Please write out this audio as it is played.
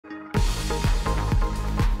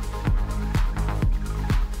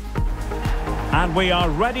And we are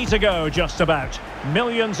ready to go just about.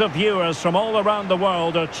 Millions of viewers from all around the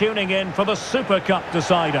world are tuning in for the Super Cup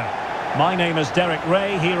decider. My name is Derek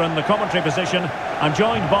Ray, here in the commentary position. I'm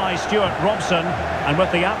joined by Stuart Robson, and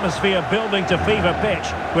with the atmosphere building to fever pitch,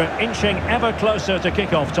 we're inching ever closer to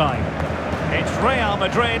kick-off time. It's Real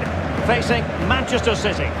Madrid facing Manchester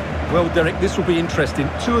City. Well, Derek, this will be interesting.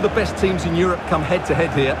 Two of the best teams in Europe come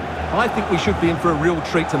head-to-head here. I think we should be in for a real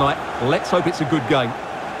treat tonight. Let's hope it's a good game.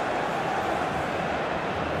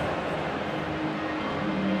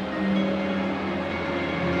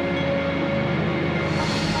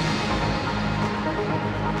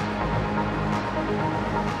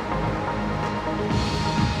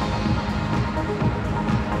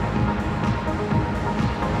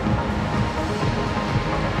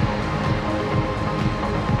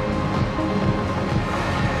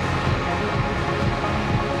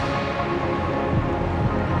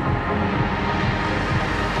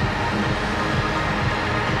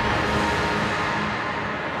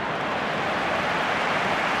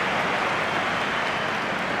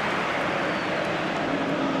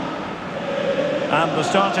 And the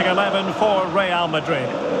starting 11 for Real Madrid.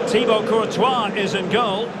 Thibaut Courtois is in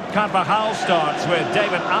goal. Carvajal starts with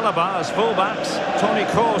David Alaba as fullbacks. Toni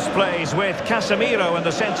Kroos plays with Casemiro in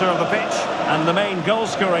the centre of the pitch. And the main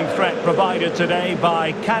goal-scoring threat provided today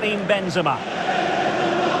by Karim Benzema.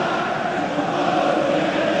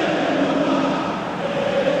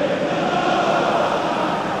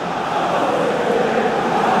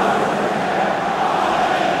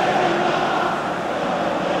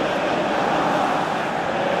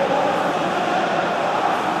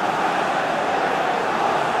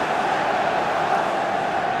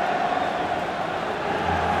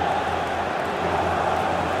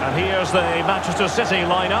 Here's the Manchester City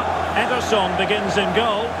lineup. Ederson begins in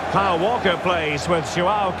goal. Kyle Walker plays with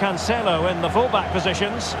Joao Cancelo in the fullback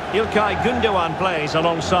positions. Ilkay Gundogan plays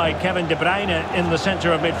alongside Kevin De Bruyne in the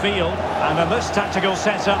centre of midfield. And in this tactical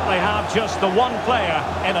setup, they have just the one player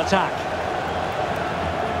in attack.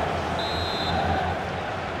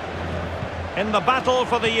 In the battle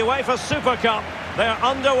for the UEFA Super Cup, they're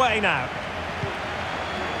underway now.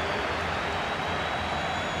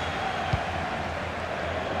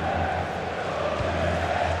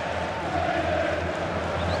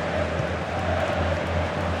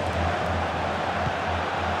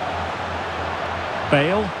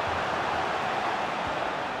 Bale.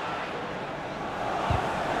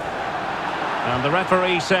 And the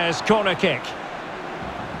referee says corner kick.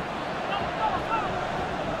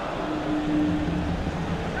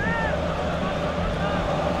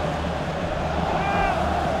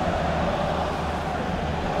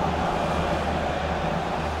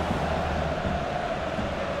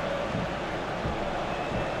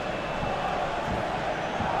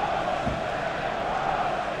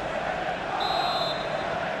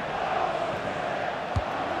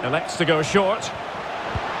 Elects to go short.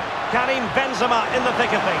 Karim Benzema in the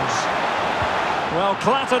thick of things. Well,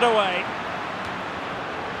 clattered away.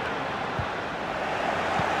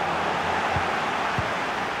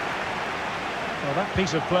 Well, that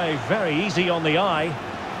piece of play very easy on the eye.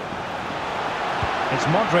 It's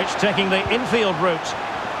Modric taking the infield route.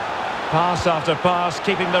 Pass after pass,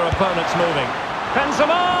 keeping their opponents moving.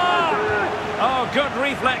 Benzema! Oh, good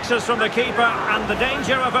reflexes from the keeper, and the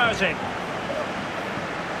danger averted.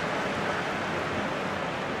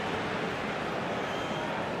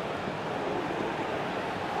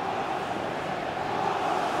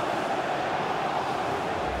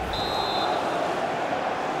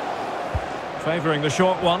 Favouring the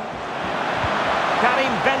short one.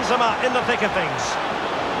 Karim Benzema in the thick of things.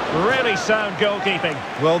 Really sound goalkeeping.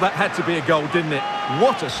 Well, that had to be a goal, didn't it?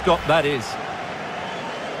 What a stop that is.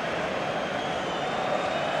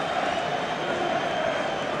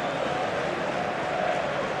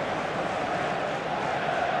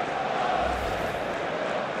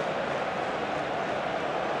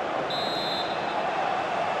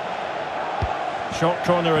 Short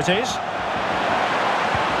corner it is.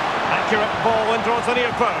 Accurate ball in towards the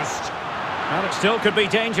near post. And it still could be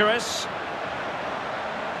dangerous.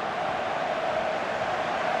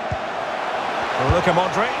 Luka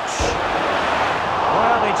Modric.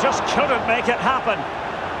 Well, he just couldn't make it happen.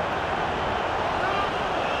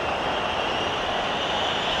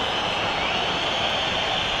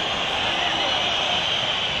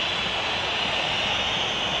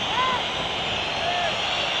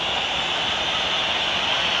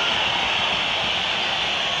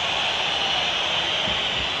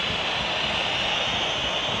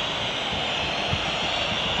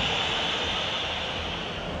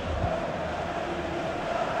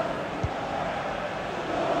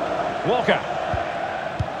 Walker.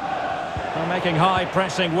 And making high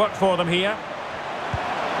pressing work for them here.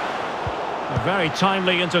 A very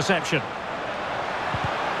timely interception.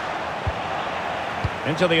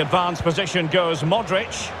 Into the advanced position goes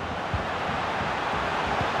Modric.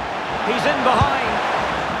 He's in behind.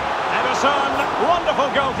 Ederson, wonderful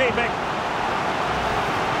goalkeeping.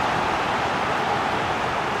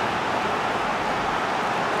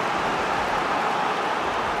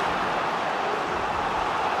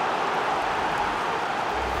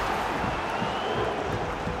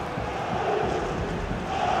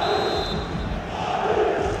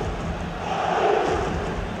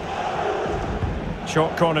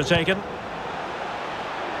 Short corner taken.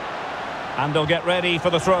 And they'll get ready for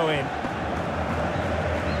the throw-in.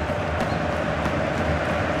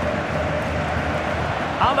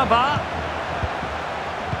 Alaba.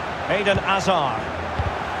 Eden Hazard.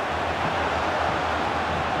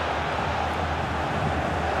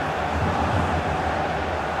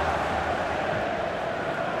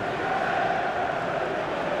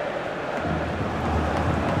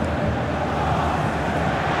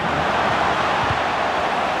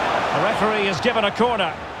 The referee is given a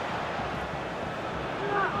corner.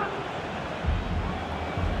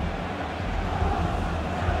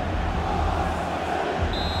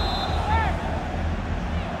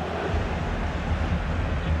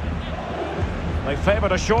 They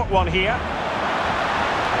favoured a short one here,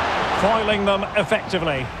 foiling them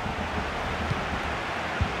effectively.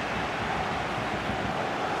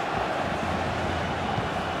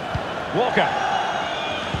 Walker.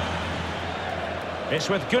 It's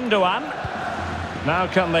with Gundogan. Now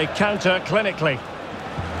can they counter clinically?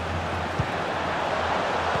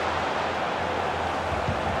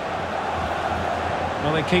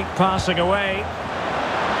 Well, they keep passing away.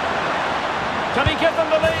 Can he give them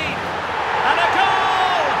the lead? And a goal!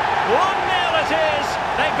 1-0 it is.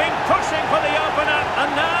 They've been pushing for the opener,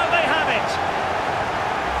 and now they have it.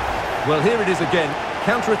 Well, here it is again.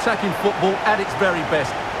 Counter-attacking football at its very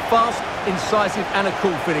best. Fast, incisive, and a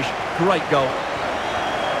cool finish. Great goal.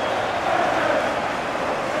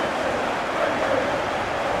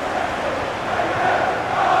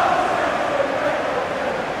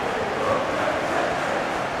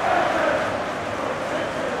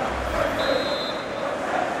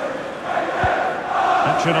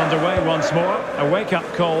 Action underway once more. A wake-up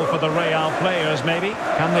call for the Real players, maybe.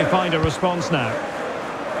 Can they find a response now?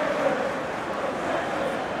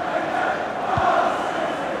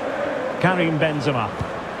 Karim Benzema.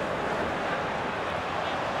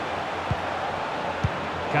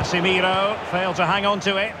 Casemiro failed to hang on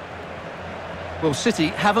to it. Well, City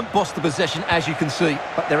haven't bossed the possession, as you can see,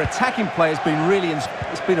 but their attacking play has been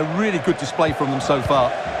it's been a really good display from them so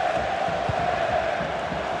far.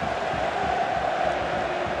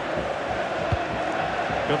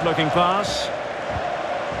 Good-looking pass.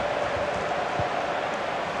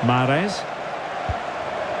 Mahrez.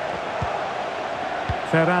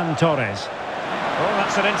 Ferran Torres. Oh,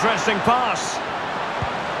 that's an interesting pass.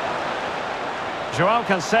 Joao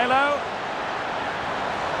Cancelo.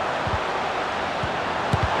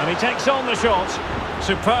 And he takes on the shot.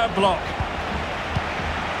 Superb block.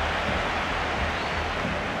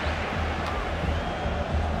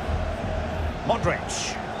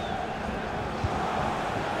 Modric.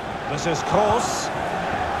 This is Kroos.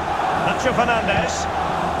 Nacho Fernandez.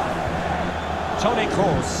 Toni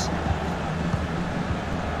Kroos.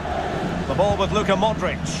 The ball with Luka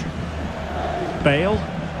Modric. Bale.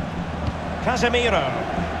 Casemiro.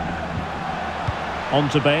 On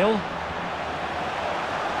to Bale.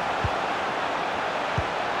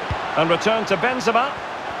 And return to Benzema.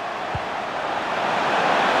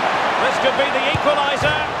 This could be the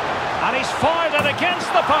equaliser. And he's fired it against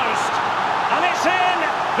the post. And it's in.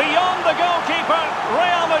 Beyond the goalkeeper.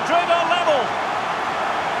 Real Madrid are level.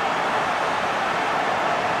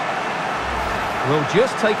 Well,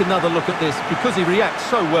 just take another look at this, because he reacts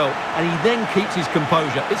so well and he then keeps his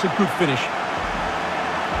composure. It's a good finish.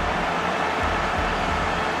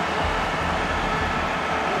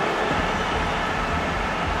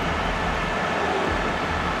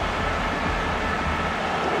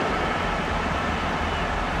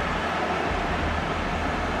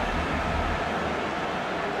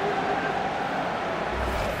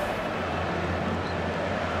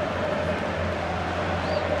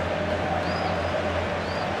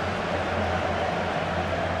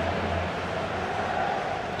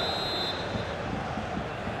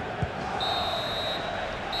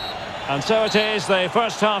 And so it is, the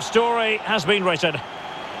first half story has been written.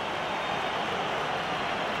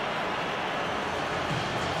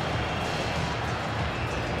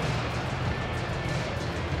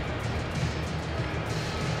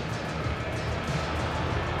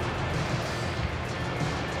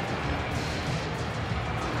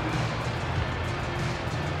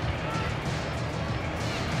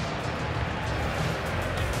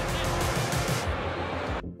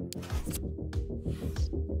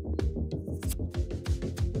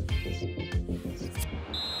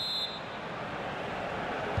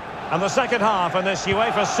 And the second half in this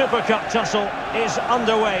UEFA Super Cup tussle is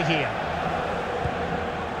underway here.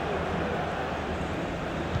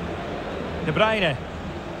 De Bruyne.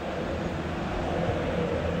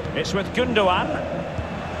 It's with Gundogan.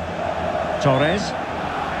 Torres.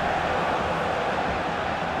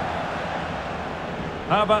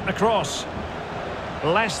 How about the cross?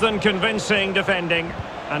 Less than convincing defending.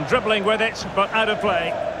 And dribbling with it, but out of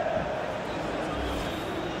play.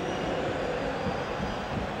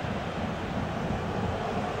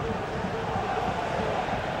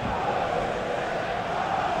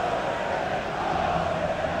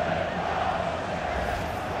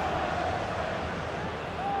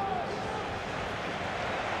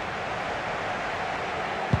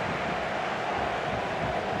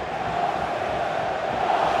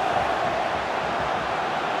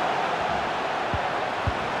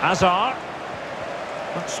 Hazard.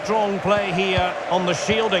 But strong play here on the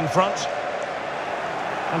shielding front.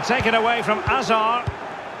 And taken away from Hazard.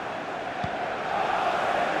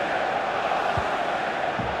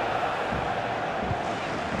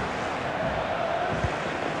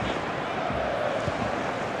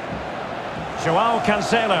 Joao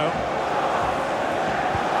Cancelo.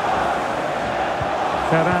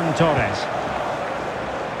 Ferran Torres.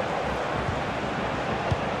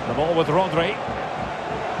 The ball with Rodri.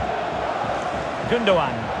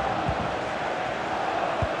 Gundogan.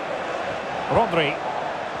 Rodri.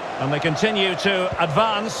 And they continue to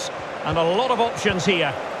advance. And a lot of options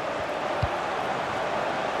here.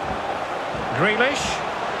 Grealish.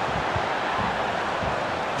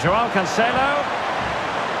 Joao Cancelo.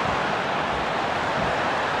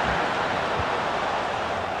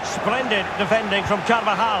 Splendid defending from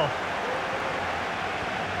Carvajal.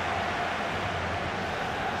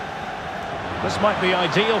 This might be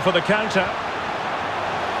ideal for the counter.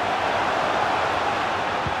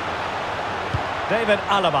 David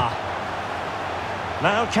Alaba.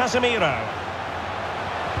 Now Casemiro.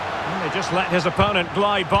 And they just let his opponent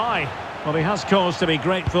glide by. Well, he has cause to be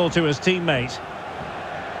grateful to his teammate.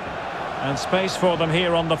 And space for them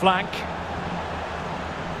here on the flank.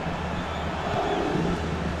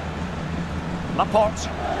 Laporte.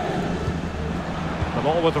 The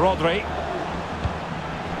ball with Rodri.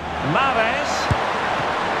 Mahrez.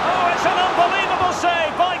 Oh, it's an unbelievable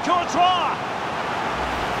save by Courtois.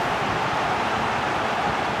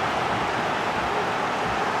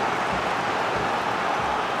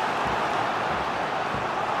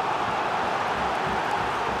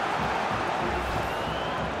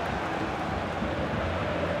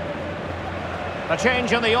 A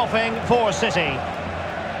change in the offing for City.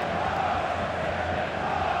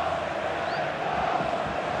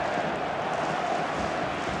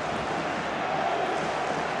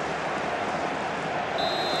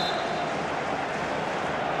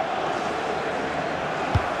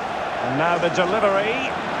 And now the delivery.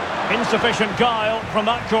 Insufficient guile from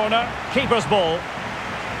that corner. Keeper's ball.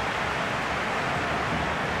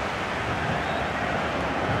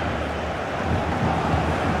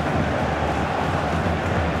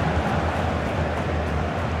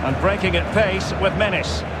 And breaking at pace with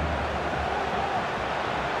menace.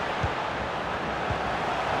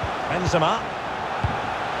 Benzema.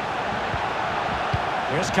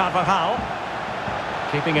 Here's Carvajal.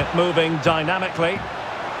 Keeping it moving dynamically.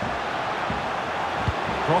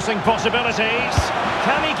 Crossing possibilities.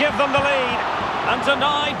 Can he give them the lead? And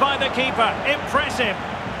denied by the keeper. Impressive.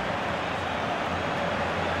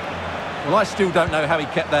 Well, I still don't know how he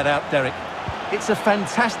kept that out, Derek. It's a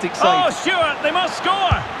fantastic save. Oh, Stuart, they must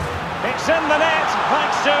score. It's in the net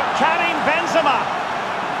thanks to Karim Benzema.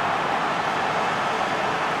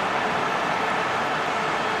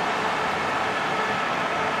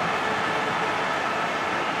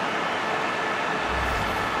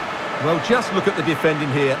 Well, just look at the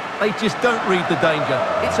defending here. They just don't read the danger.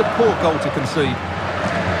 It's a poor goal to concede.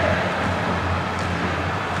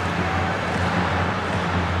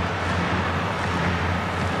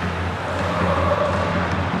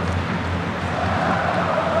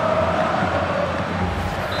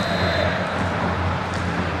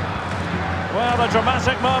 Well, a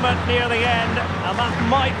dramatic moment near the end, and that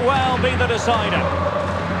might well be the decider.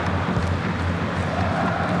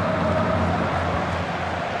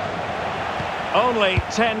 Only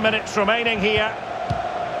 10 minutes remaining here.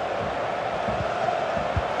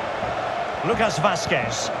 Lucas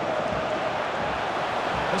Vazquez.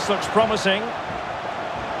 This looks promising.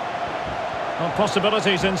 Well,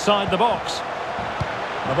 possibilities inside the box.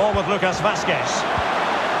 The ball with Lucas Vazquez.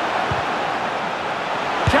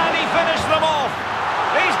 Can he finish them off?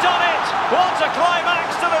 He's done it! What a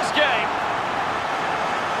climax to this game!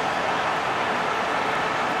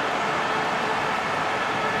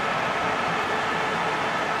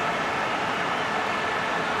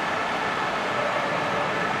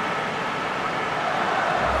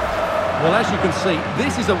 Well, as you can see,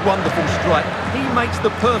 this is a wonderful strike. He makes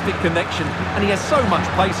the perfect connection, and he has so much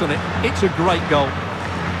pace on it. It's a great goal.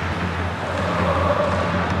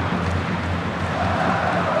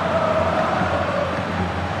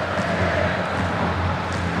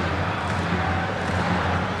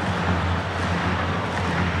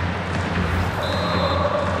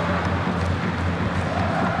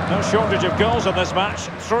 No shortage of goals in this match.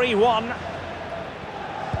 3-1.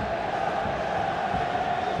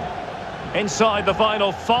 Inside the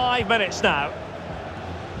final 5 minutes now.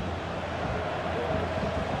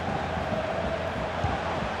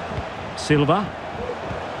 Silva.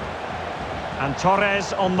 And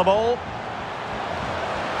Torres on the ball.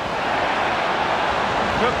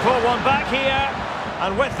 Could pull one back here.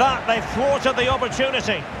 And with that, they've thwarted the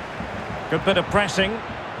opportunity. Good bit of pressing.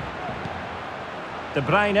 De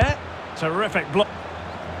Bruyne. Terrific block.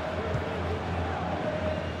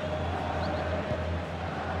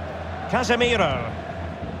 Casemiro.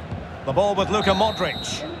 The ball with Luka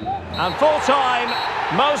Modric. And full time,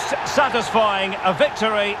 most satisfying, a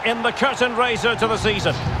victory in the curtain raiser to the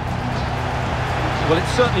season. Well,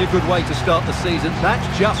 it's certainly a good way to start the season.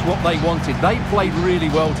 That's just what they wanted. They played really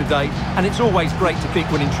well today, and it's always great to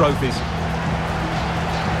keep winning trophies.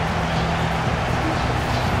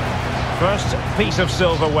 First piece of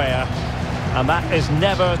silverware, and that is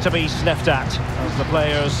never to be sniffed at, as the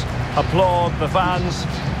players applaud the fans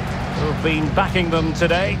who've been backing them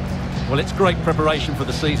today. Well, it's great preparation for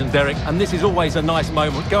the season, Derek, and this is always a nice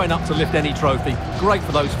moment, going up to lift any trophy. Great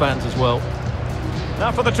for those fans as well.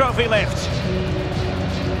 Now for the trophy lift.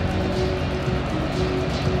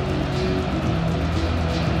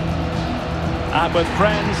 And with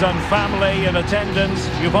friends and family in attendance,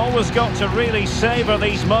 you've always got to really savour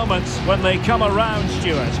these moments when they come around,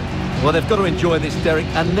 Stuart. Well, they've got to enjoy this, Derek,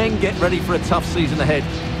 and then get ready for a tough season ahead.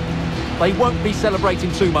 They won't be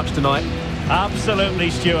celebrating too much tonight. Absolutely,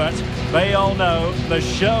 Stuart. They all know the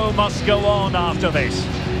show must go on after this.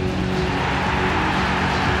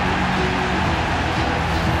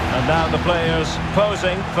 And now the players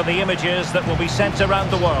posing for the images that will be sent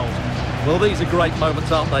around the world. Well, these are great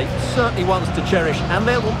moments, aren't they? Certainly ones to cherish, and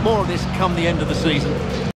they'll want more of this come the end of the season.